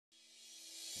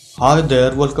Hi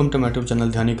there, welcome to my YouTube channel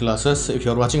Dhyani classes. If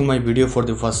you are watching my video for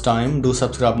the first time, do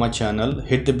subscribe my channel,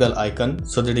 hit the bell icon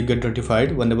so that you get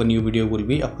notified whenever new video will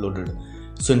be uploaded.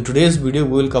 So in today's video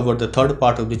we will cover the third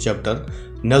part of the chapter,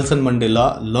 Nelson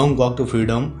Mandela Long Walk to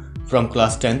Freedom from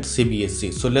class 10th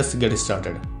CBSE. So let's get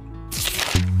started.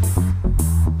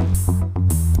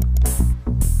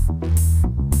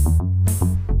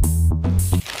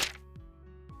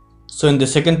 So in the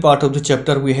second part of the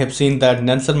chapter, we have seen that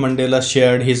Nelson Mandela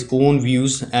shared his own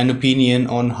views and opinion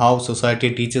on how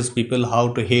society teaches people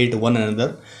how to hate one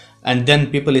another, and then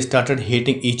people started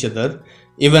hating each other,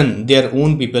 even their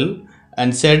own people,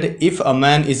 and said if a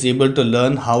man is able to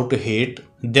learn how to hate,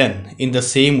 then in the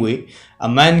same way, a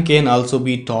man can also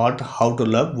be taught how to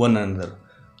love one another.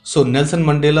 So Nelson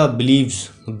Mandela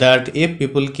believes that if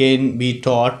people can be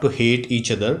taught to hate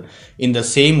each other in the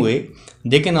same way,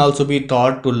 they can also be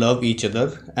taught to love each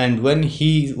other. And when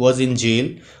he was in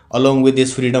jail along with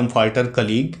his freedom fighter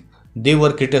colleague, they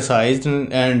were criticized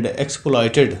and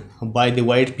exploited by the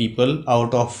white people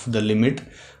out of the limit.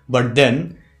 But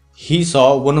then he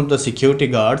saw one of the security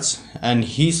guards and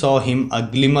he saw him a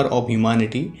glimmer of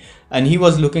humanity, and he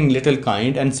was looking little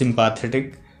kind and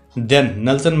sympathetic. Then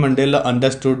Nelson Mandela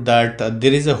understood that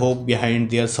there is a hope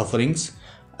behind their sufferings,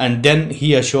 and then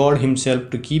he assured himself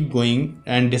to keep going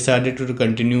and decided to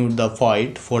continue the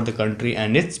fight for the country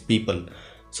and its people.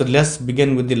 So let's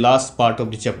begin with the last part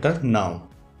of the chapter now.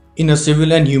 In a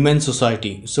civil and human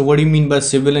society. So what do you mean by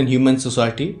civil and human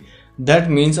society?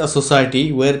 That means a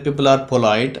society where people are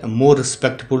polite, more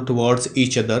respectful towards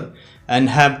each other, and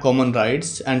have common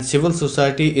rights. And civil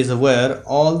society is where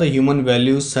all the human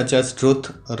values such as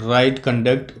truth, right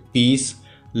conduct, peace,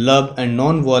 love and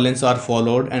non-violence are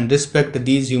followed, and respect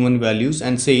these human values,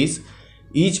 and says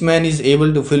each man is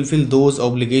able to fulfill those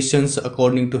obligations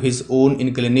according to his own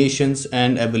inclinations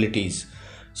and abilities.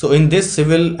 So in this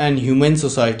civil and human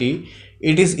society,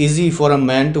 it is easy for a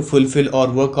man to fulfill or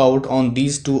work out on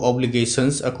these two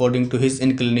obligations according to his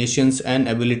inclinations and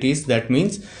abilities. That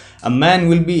means a man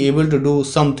will be able to do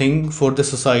something for the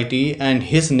society and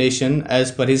his nation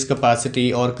as per his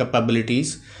capacity or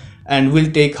capabilities, and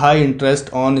will take high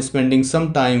interest on spending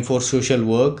some time for social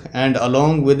work and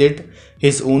along with it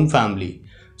his own family.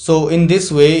 So in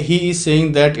this way he is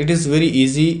saying that it is very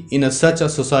easy in such a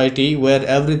society where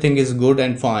everything is good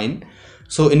and fine.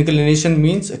 So inclination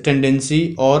means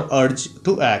tendency or urge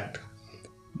to act.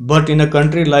 But in a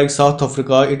country like South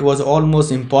Africa, it was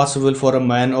almost impossible for a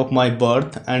man of my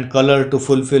birth and color to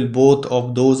fulfill both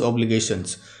of those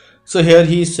obligations. So here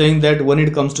he is saying that when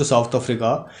it comes to South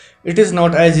Africa, it is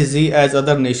not as easy as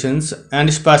other nations, and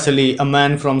especially a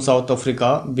man from South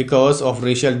Africa, because of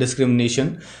racial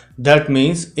discrimination. That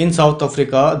means in South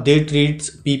Africa they treat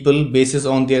people basis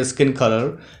on their skin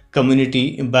color,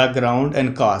 community, background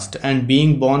and caste, and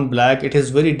being born black, it is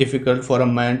very difficult for a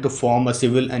man to form a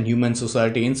civil and human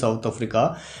society in South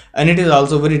Africa, and it is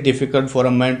also very difficult for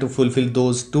a man to fulfill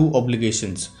those two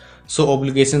obligations. So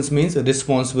obligations means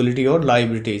responsibility or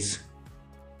liabilities.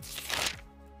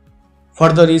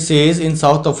 Further he says in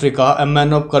South Africa, a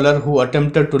man of color who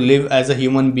attempted to live as a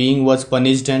human being was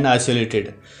punished and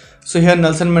isolated. So here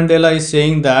Nelson Mandela is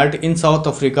saying that in South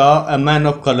Africa, a man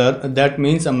of color, that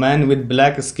means a man with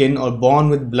black skin or born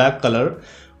with black color,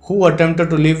 who attempted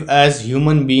to live as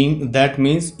human being, that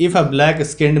means if a black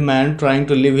skinned man trying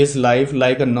to live his life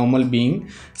like a normal being,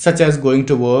 such as going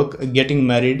to work, getting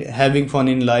married, having fun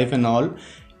in life and all,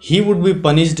 he would be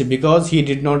punished because he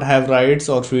did not have rights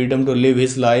or freedom to live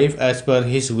his life as per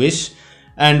his wish,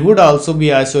 and would also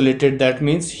be isolated. That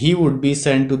means he would be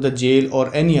sent to the jail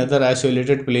or any other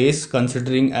isolated place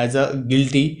considering as a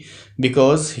guilty,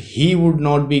 because he would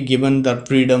not be given the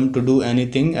freedom to do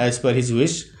anything as per his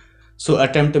wish. So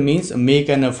attempt means make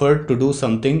an effort to do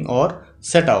something or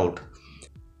set out.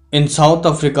 In South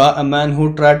Africa, a man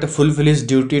who tried to fulfill his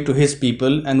duty to his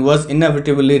people and was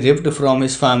inevitably ripped from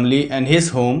his family and his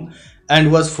home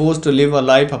and was forced to live a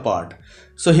life apart.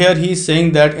 So here he is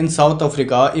saying that in South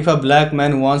Africa, if a black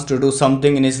man wants to do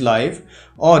something in his life,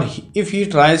 or if he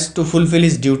tries to fulfill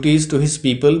his duties to his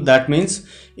people, that means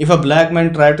if a black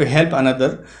man tried to help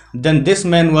another, then this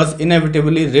man was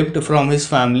inevitably ripped from his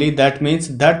family. That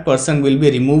means that person will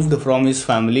be removed from his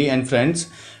family and friends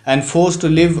and forced to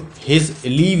leave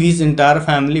his entire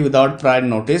family without prior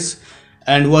notice,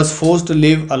 and was forced to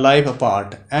live a life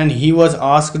apart, and he was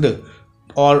asked,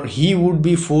 or he would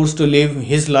be forced to live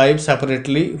his life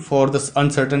separately for this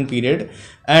uncertain period,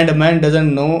 and a man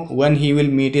doesn't know when he will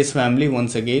meet his family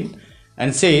once again,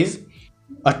 and says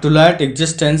a twilight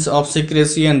existence of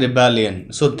secrecy and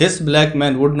rebellion. So this black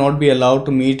man would not be allowed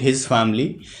to meet his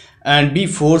family, and be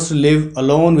forced to live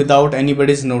alone without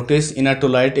anybody's notice in a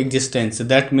twilight existence.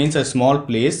 That means a small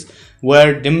place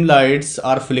where dim lights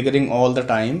are flickering all the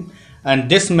time. And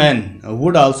this man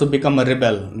would also become a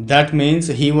rebel. That means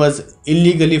he was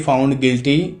illegally found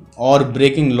guilty or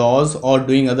breaking laws or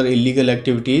doing other illegal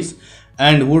activities,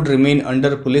 and would remain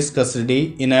under police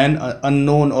custody in an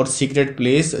unknown or secret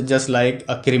place, just like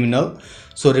a criminal.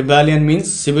 So rebellion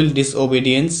means civil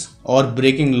disobedience or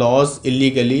breaking laws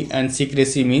illegally, and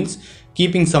secrecy means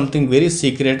keeping something very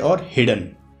secret or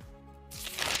hidden.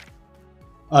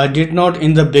 I did not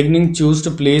in the beginning choose to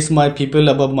place my people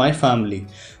above my family.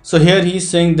 So here he is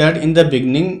saying that in the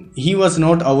beginning he was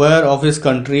not aware of his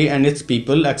country and its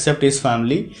people except his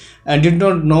family, and did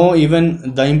not know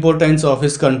even the importance of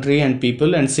his country and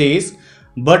people, and says,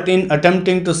 but in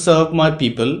attempting to serve my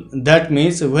people, that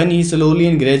means when he slowly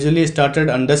and gradually started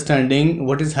understanding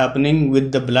what is happening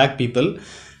with the black people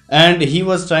and he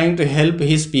was trying to help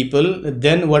his people,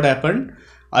 then what happened?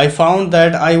 I found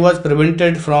that I was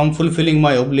prevented from fulfilling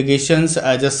my obligations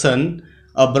as a son,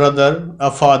 a brother, a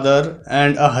father,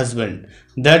 and a husband.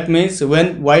 That means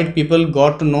when white people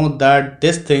got to know that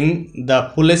this thing,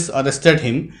 the police arrested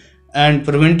him and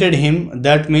prevented him,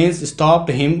 that means stopped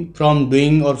him from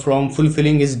doing or from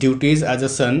fulfilling his duties as a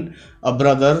son, a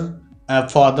brother, a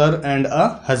father, and a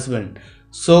husband.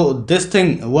 So this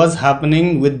thing was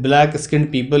happening with black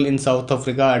skinned people in South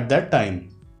Africa at that time.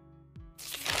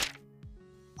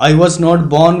 I was not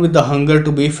born with the hunger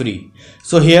to be free.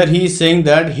 So here he is saying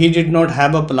that he did not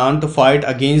have a plan to fight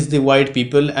against the white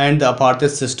people and the apartheid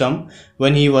system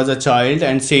when he was a child,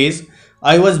 and says,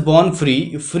 I was born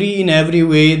free, free in every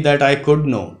way that I could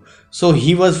know. So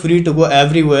he was free to go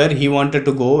everywhere he wanted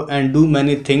to go and do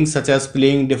many things, such as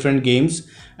playing different games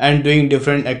and doing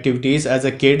different activities as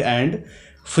a kid, and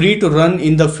free to run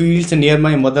in the fields near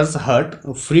my mother's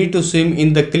hut, free to swim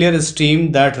in the clear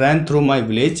stream that ran through my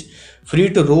village, free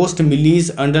to roast millies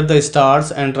under the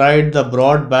stars and ride the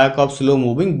broad back of slow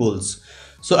moving bulls.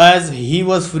 So as he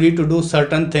was free to do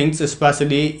certain things,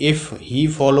 especially if he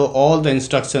follow all the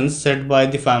instructions set by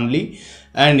the family,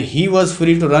 and he was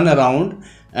free to run around,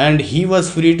 and he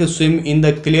was free to swim in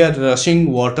the clear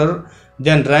rushing water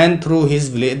that ran through his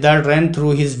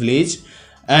village,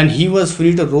 and he was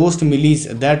free to roast millies.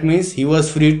 That means he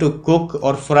was free to cook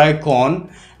or fry corn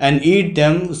and eat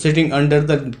them sitting under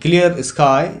the clear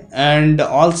sky, and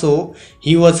also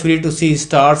he was free to see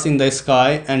stars in the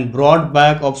sky and broad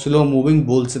back of slow moving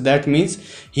bulls. That means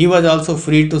he was also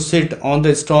free to sit on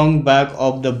the strong back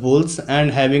of the bulls and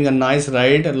having a nice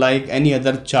ride like any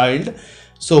other child.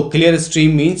 So clear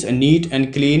stream means neat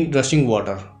and clean rushing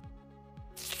water.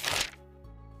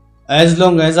 As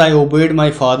long as I obeyed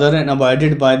my father and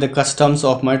abided by the customs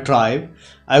of my tribe,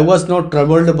 I was not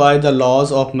troubled by the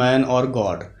laws of man or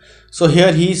God. So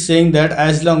here he is saying that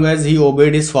as long as he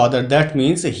obeyed his father, that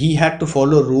means he had to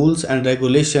follow rules and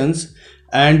regulations,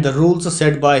 and the rules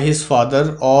set by his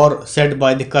father or set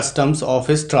by the customs of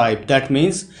his tribe. That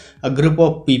means a group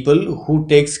of people who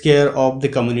takes care of the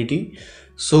community.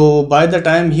 So by the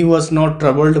time he was not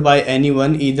troubled by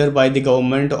anyone, either by the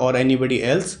government or anybody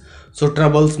else. So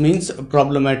troubles means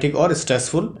problematic or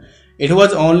stressful. It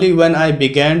was only when I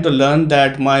began to learn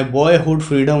that my boyhood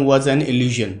freedom was an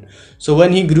illusion. So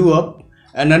when he grew up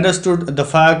and understood the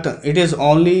fact, it is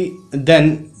only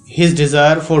then his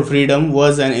desire for freedom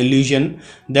was an illusion.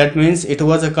 That means it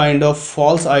was a kind of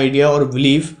false idea or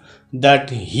belief that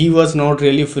he was not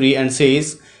really free, and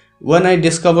says, when I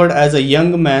discovered as a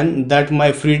young man that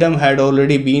my freedom had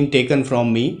already been taken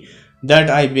from me, that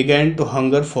I began to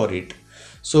hunger for it.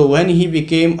 So when he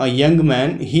became a young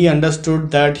man, he understood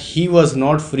that he was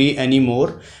not free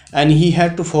anymore, and he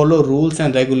had to follow rules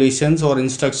and regulations or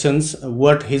instructions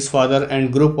what his father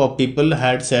and group of people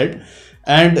had said.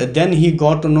 And then he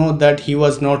got to know that he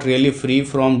was not really free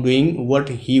from doing what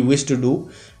he wished to do,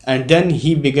 and then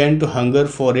he began to hunger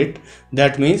for it.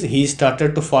 That means he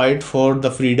started to fight for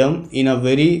the freedom in a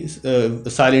very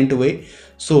silent way.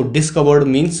 So discovered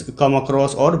means come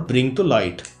across or bring to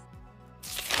light.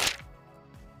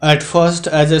 At first,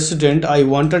 as a student, I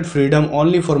wanted freedom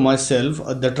only for myself,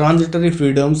 the transitory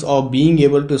freedoms of being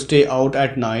able to stay out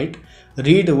at night,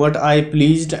 read what I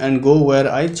pleased, and go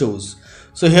where I chose.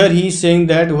 So here he is saying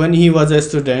that when he was a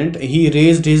student, he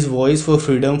raised his voice for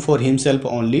freedom for himself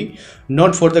only,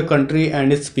 not for the country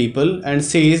and its people, and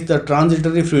says the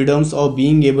transitory freedoms of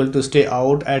being able to stay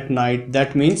out at night.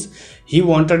 That means he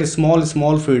wanted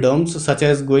small freedoms, such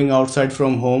as going outside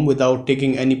from home without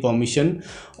taking any permission,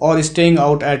 or staying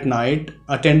out at night,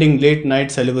 attending late night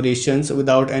celebrations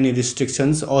without any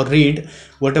restrictions, or read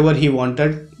whatever he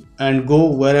wanted and go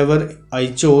wherever I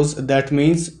chose. That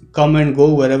means come and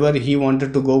go wherever he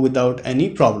wanted to go without any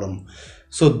problem.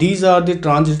 So these are the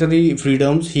transitory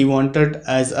freedoms he wanted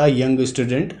as a young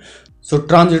student. So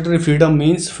transitory freedom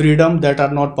means freedom that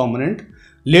are not permanent.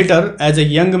 Later, as a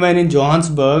young man in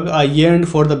Johannesburg, I yearned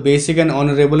for the basic and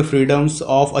honorable freedoms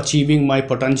of achieving my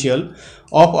potential,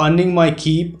 of earning my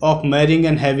keep, of marrying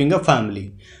and having a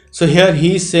family. So here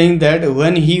he is saying that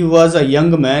when he was a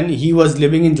young man, he was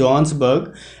living in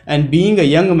Johannesburg, and being a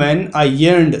young man, I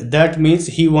yearned. That means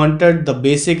he wanted the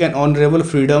basic and honorable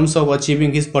freedoms of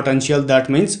achieving his potential. That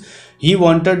means he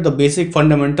wanted the basic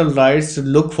fundamental rights to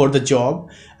look for the job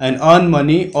and earn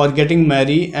money or getting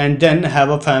married and then have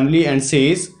a family, and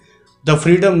says the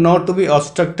freedom not to be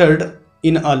obstructed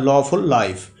in a lawful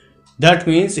life. That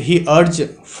means he urged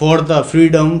for the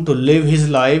freedom to live his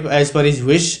life as per his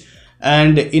wish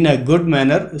and in a good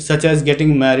manner, such as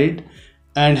getting married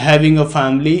and having a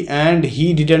family, and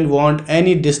he didn't want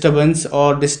any disturbance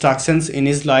or distractions in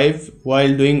his life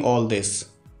while doing all this.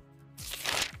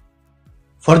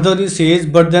 Further he says,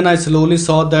 but then I slowly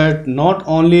saw that not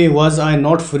only was I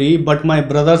not free, but my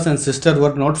brothers and sisters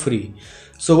were not free.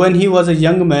 So when he was a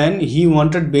young man, he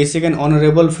wanted basic and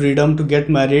honorable freedom to get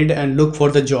married and look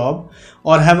for the job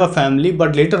or have a family,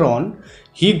 but later on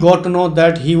he got to know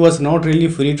that he was not really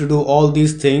free to do all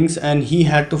these things, and he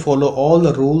had to follow all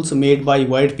the rules made by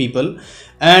white people,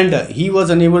 and he was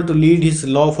unable to lead his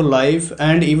lawful life,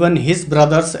 and even his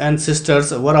brothers and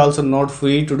sisters were also not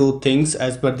free to do things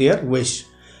as per their wish.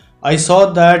 I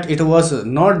saw that it was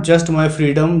not just my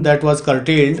freedom that was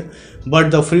curtailed,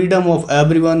 but the freedom of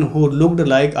everyone who looked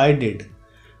like I did.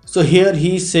 So here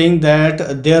he is saying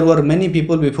that there were many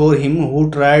people before him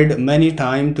who tried many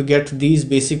times to get these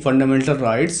basic fundamental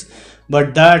rights,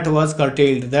 but that was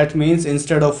curtailed. That means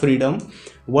instead of freedom,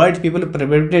 white people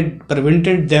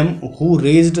prevented them who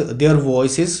raised their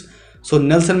voices. So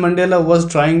Nelson Mandela was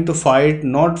trying to fight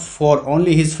not for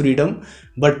only his freedom,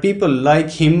 but people like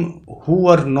him who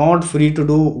were not free to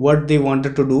do what they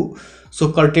wanted to do.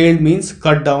 So curtailed means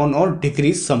cut down or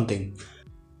decrease something.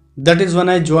 That is when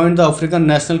I joined the African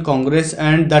National Congress,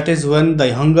 and that is when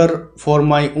the hunger for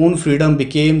my own freedom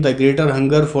became the greater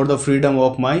hunger for the freedom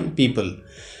of my people.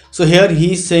 So here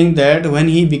he is saying that when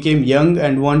he became young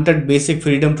and wanted basic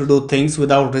freedom to do things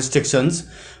without restrictions,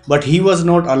 but he was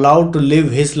not allowed to live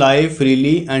his life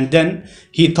freely, and then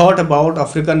he thought about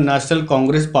African National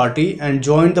Congress Party and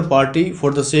joined the party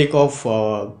for the sake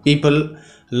of people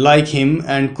like him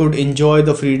and could enjoy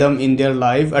the freedom in their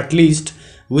life, at least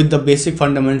with the basic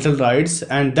fundamental rights.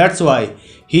 And that's why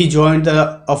he joined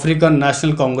the African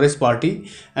National Congress Party,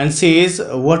 and says,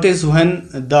 what is when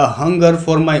the hunger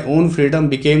for my own freedom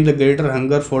became the greater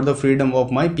hunger for the freedom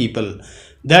of my people.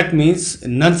 That means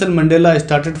Nelson Mandela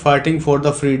started fighting for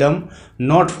the freedom,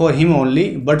 not for him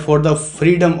only, but for the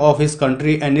freedom of his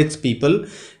country and its people,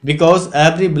 because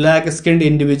every black skinned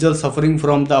individual suffering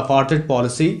from the apartheid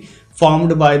policy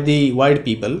formed by the white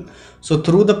people. So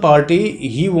through the party,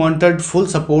 he wanted full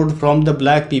support from the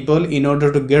black people in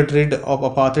order to get rid of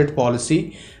apartheid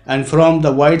policy and from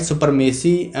the white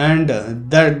supremacy, and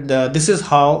this is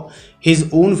how his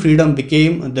own freedom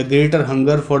became the greater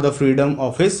hunger for the freedom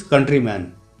of his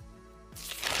countrymen.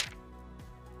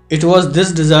 It was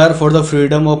this desire for the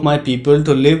freedom of my people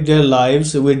to live their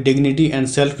lives with dignity and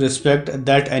self-respect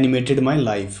that animated my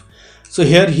life. So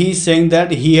here he is saying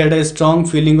that he had a strong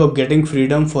feeling of getting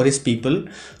freedom for his people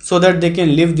so that they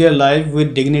can live their life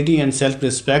with dignity and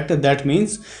self-respect. That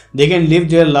means they can live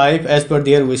their life as per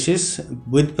their wishes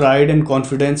with pride and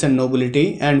confidence and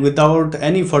nobility and without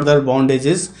any further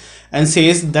bondages, and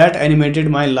says that animated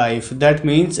my life. That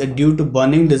means due to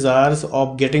burning desires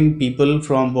of getting people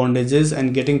from bondages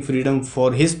and getting freedom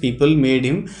for his people made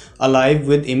him alive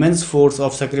with immense force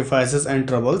of sacrifices and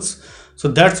troubles. So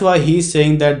that's why he is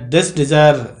saying that this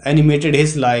desire animated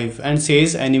his life, and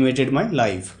says animated my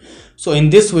life. So in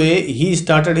this way he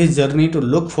started his journey to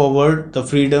look forward the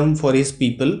freedom for his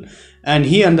people, and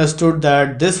he understood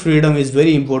that this freedom is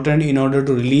very important in order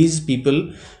to release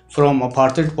people from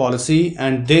apartheid policy,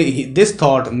 and this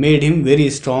thought made him very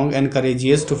strong and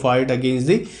courageous to fight against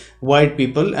the white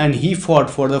people, and he fought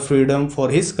for the freedom for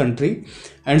his country,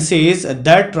 and says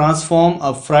that transform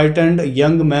a frightened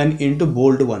young man into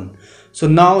bold one. So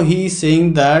now he is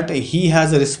saying that he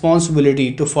has a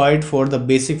responsibility to fight for the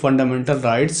basic fundamental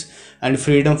rights and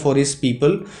freedom for his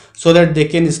people so that they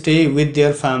can stay with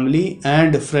their family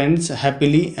and friends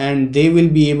happily, and they will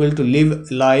be able to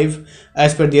live life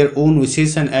as per their own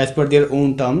wishes and as per their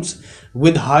own terms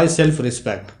with high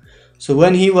self-respect. So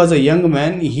when he was a young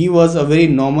man, he was a very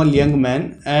normal young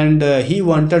man, and he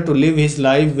wanted to live his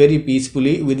life very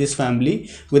peacefully with his family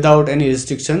without any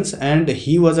restrictions, and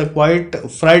he was quite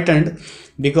frightened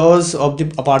because of the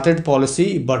apartheid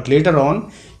policy, but later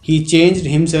on he changed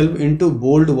himself into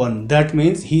bold one. That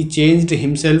means he changed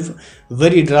himself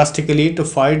very drastically to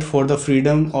fight for the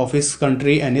freedom of his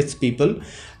country and its people,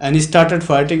 and he started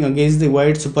fighting against the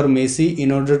white supremacy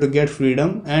in order to get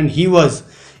freedom. And he was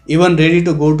even ready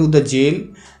to go to the jail,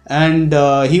 and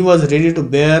he was ready to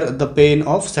bear the pain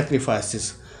of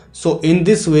sacrifices. So in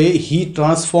this way he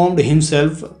transformed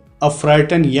himself, a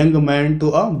frightened young man,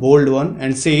 to a bold one,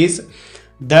 and says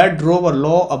that drove a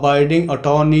law-abiding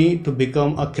attorney to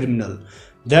become a criminal.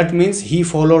 That means he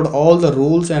followed all the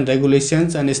rules and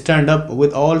regulations and stand up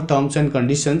with all terms and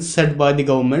conditions set by the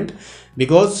government,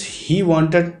 because he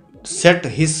wanted set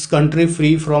his country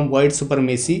free from white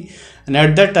supremacy. And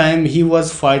at that time he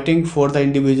was fighting for the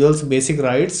individual's basic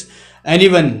rights, and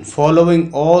even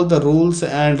following all the rules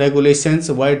and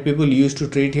regulations. White people used to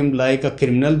treat him like a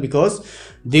criminal because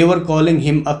they were calling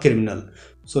him a criminal.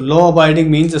 So law abiding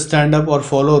means stand up or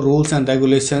follow rules and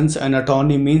regulations, and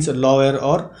attorney means lawyer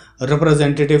or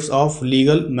representatives of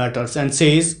legal matters, and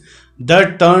says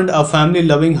that turned a family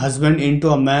loving husband into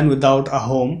a man without a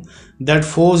home, that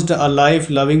forced a life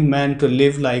loving man to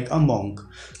live like a monk.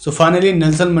 So finally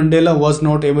Nelson Mandela was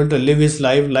not able to live his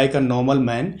life like a normal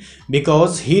man,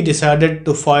 because he decided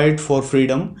to fight for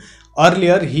freedom.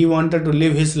 Earlier he wanted to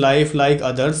live his life like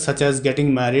others, such as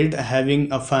getting married,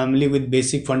 having a family with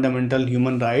basic fundamental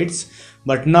human rights,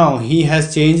 but now he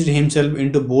has changed himself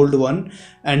into bold one,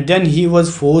 and then he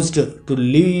was forced to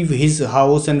leave his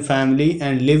house and family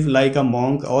and live like a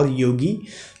monk or yogi.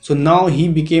 So now he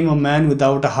became a man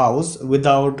without a house,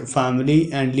 without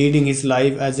family, and leading his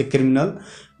life as a criminal.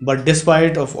 But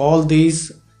despite of all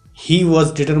these, he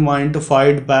was determined to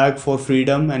fight back for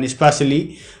freedom, and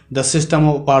especially the system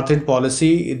of apartheid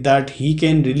policy, that he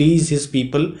can release his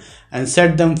people and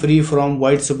set them free from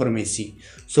white supremacy.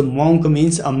 So monk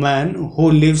means a man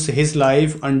who lives his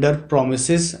life under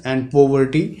promises and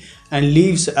poverty and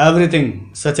leaves everything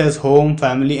such as home,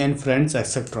 family and friends,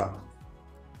 etc.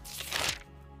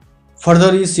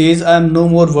 Further he says, I am no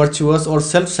more virtuous or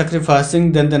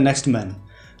self-sacrificing than the next man.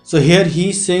 So here he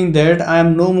is saying that I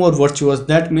am no more virtuous.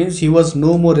 That means he was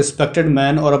no more respected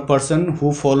man or a person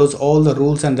who follows all the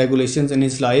rules and regulations in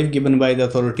his life given by the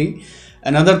authority.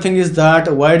 Another thing is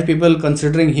that white people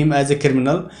considering him as a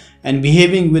criminal and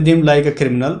behaving with him like a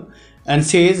criminal, and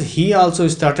says he also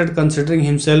started considering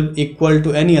himself equal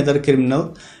to any other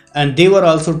criminal, and they were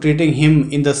also treating him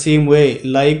in the same way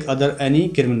like other any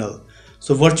criminal.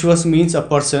 So virtuous means a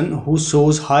person who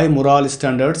shows high moral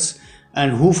standards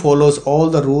and who follows all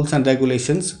the rules and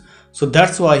regulations. So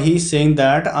that's why he is saying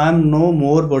that I am no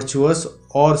more virtuous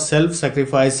or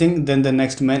self-sacrificing than the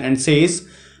next man, and says,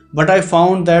 but I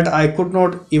found that I could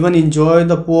not even enjoy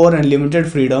the poor and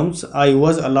limited freedoms I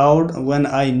was allowed when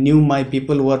I knew my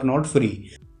people were not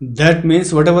free. That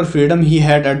means whatever freedom he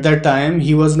had at that time,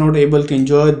 he was not able to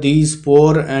enjoy these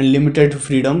poor and limited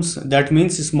freedoms. That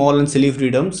means small and silly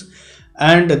freedoms.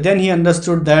 And then he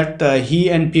understood that he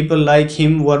and people like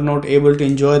him were not able to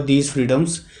enjoy these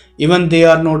freedoms. Even they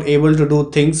are not able to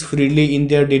do things freely in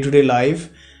their day-to-day life,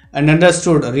 and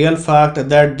understood a real fact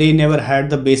that they never had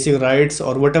the basic rights,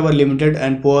 or whatever limited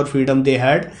and poor freedom they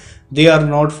had, they are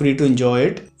not free to enjoy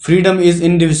it. Freedom is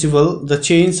indivisible. The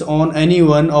chains on any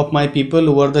one of my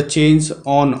people were the chains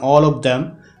on all of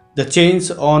them. The chains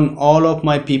on all of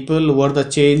my people were the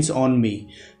chains on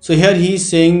me. So here he is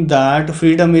saying that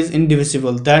freedom is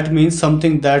indivisible. That means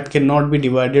something that cannot be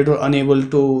divided or unable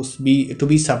to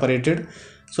be separated.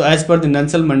 So as per the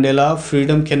Nelson Mandela,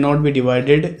 freedom cannot be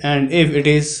divided, and if it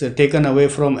is taken away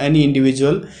from any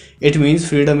individual, it means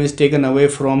freedom is taken away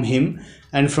from him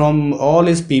and from all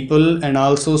his people. And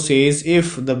also says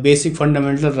if the basic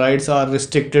fundamental rights are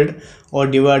restricted or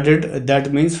divided,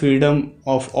 that means freedom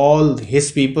of all his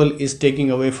people is taken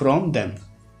away from them.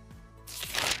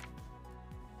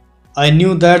 I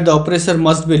knew that the oppressor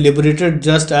must be liberated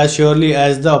just as surely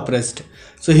as the oppressed.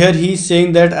 So here he is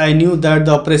saying that I knew that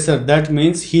the oppressor, that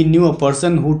means he knew a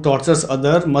person who tortures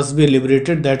other must be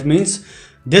liberated. That means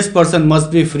this person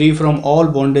must be free from all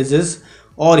bondages,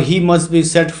 or he must be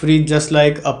set free just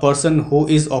like a person who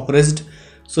is oppressed.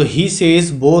 So he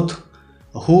says both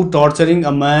who torturing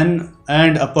a man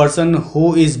and a person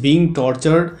who is being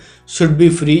tortured should be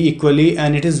free equally,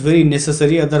 and it is very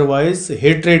necessary. Otherwise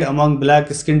hatred among black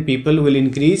skinned people will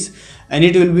increase, and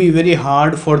it will be very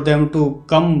hard for them to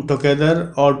come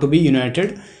together or to be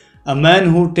united. A man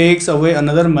who takes away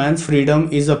another man's freedom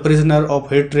is a prisoner of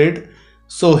hatred.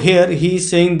 So here he is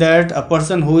saying that a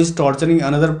person who is torturing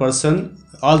another person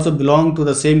also belong to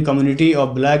the same community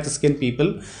of black skinned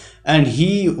people, and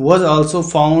he was also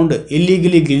found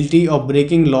illegally guilty of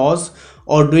breaking laws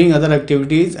or doing other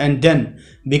activities, and then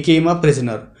became a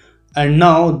prisoner. And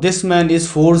now this man is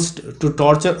forced to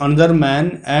torture another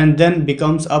man and then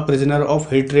becomes a prisoner of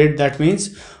hatred. That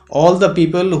means all the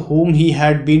people whom he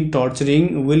had been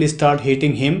torturing will start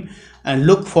hating him and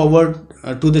look forward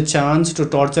to the chance to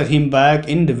torture him back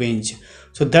in revenge.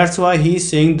 So that's why he is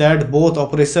saying that both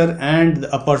oppressor and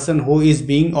a person who is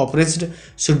being oppressed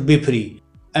should be free,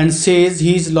 and says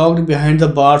he is locked behind the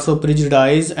bars of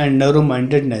prejudice and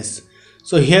narrow-mindedness.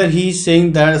 So here he is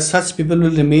saying that such people will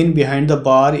remain behind the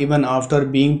bar even after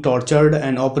being tortured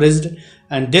and oppressed,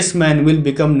 and this man will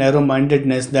become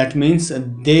narrow-mindedness. That means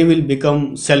they will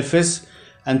become selfish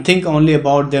and think only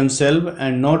about themselves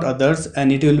and not others,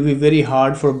 and it will be very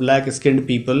hard for black skinned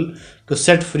people to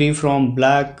set free from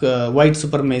white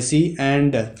supremacy,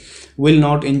 and will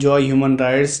not enjoy human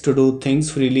rights to do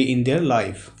things freely in their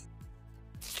life.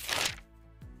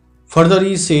 Further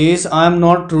he says, I am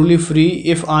not truly free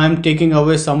if I am taking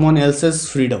away someone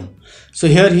else's freedom. So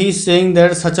here he is saying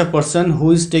that such a person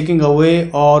who is taking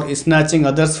away or snatching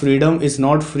others' freedom is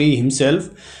not free himself,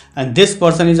 and this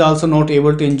person is also not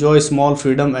able to enjoy small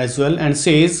freedom as well, and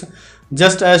says,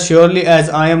 just as surely as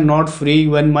I am not free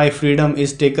when my freedom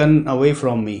is taken away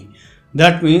from me.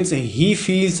 That means he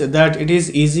feels that it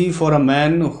is easy for a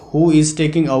man who is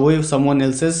taking away someone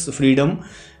else's freedom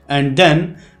and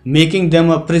then making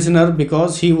them a prisoner,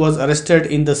 because he was arrested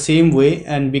in the same way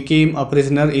and became a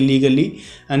prisoner illegally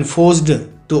and forced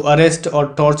to arrest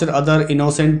or torture other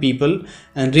innocent people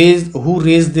and who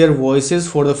raised their voices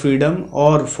for the freedom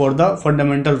or for the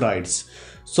fundamental rights.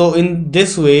 So in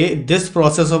this way, this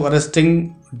process of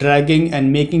arresting, dragging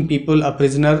and making people a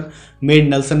prisoner made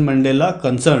Nelson Mandela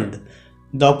concerned.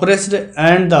 The oppressed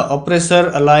and the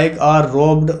oppressor alike are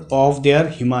robbed of their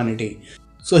humanity.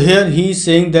 So here he is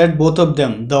saying that both of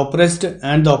them, the oppressed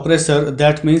and the oppressor,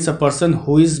 that means a person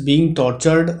who is being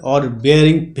tortured or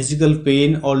bearing physical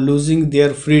pain or losing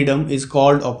their freedom is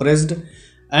called oppressed,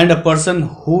 and a person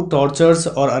who tortures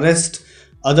or arrests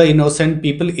other innocent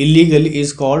people illegally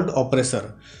is called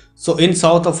oppressor. So in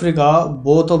South Africa,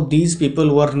 both of these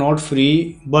people were not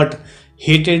free but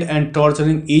hated and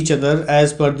torturing each other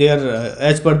as per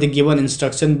the given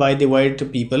instruction by the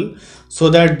white people, so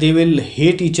that they will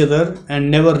hate each other and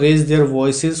never raise their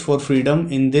voices for freedom.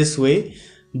 In this way,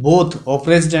 both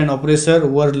oppressed and oppressor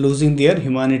were losing their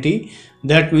humanity.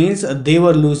 That means they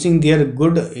were losing their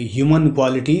good human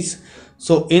qualities.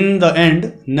 So in the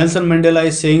end, Nelson Mandela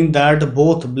is saying that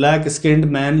both black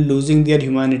skinned men losing their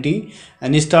humanity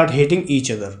and start hating each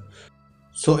other.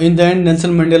 So in the end,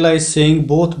 Nelson Mandela is saying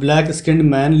both black skinned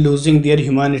men losing their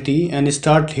humanity and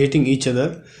start hating each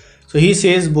other. So he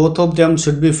says both of them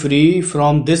should be free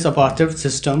from this apartheid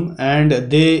system, and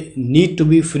they need to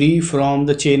be free from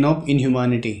the chain of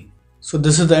inhumanity. So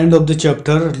this is the end of the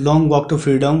chapter, Long Walk to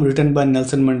Freedom, written by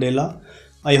Nelson Mandela.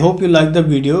 I hope you like the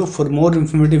video. For more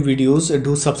informative videos,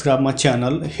 do subscribe my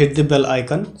channel, hit the bell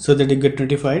icon so that you get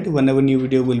notified whenever new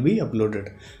video will be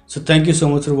uploaded. So thank you so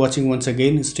much for watching once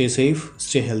again. Stay safe,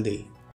 stay healthy.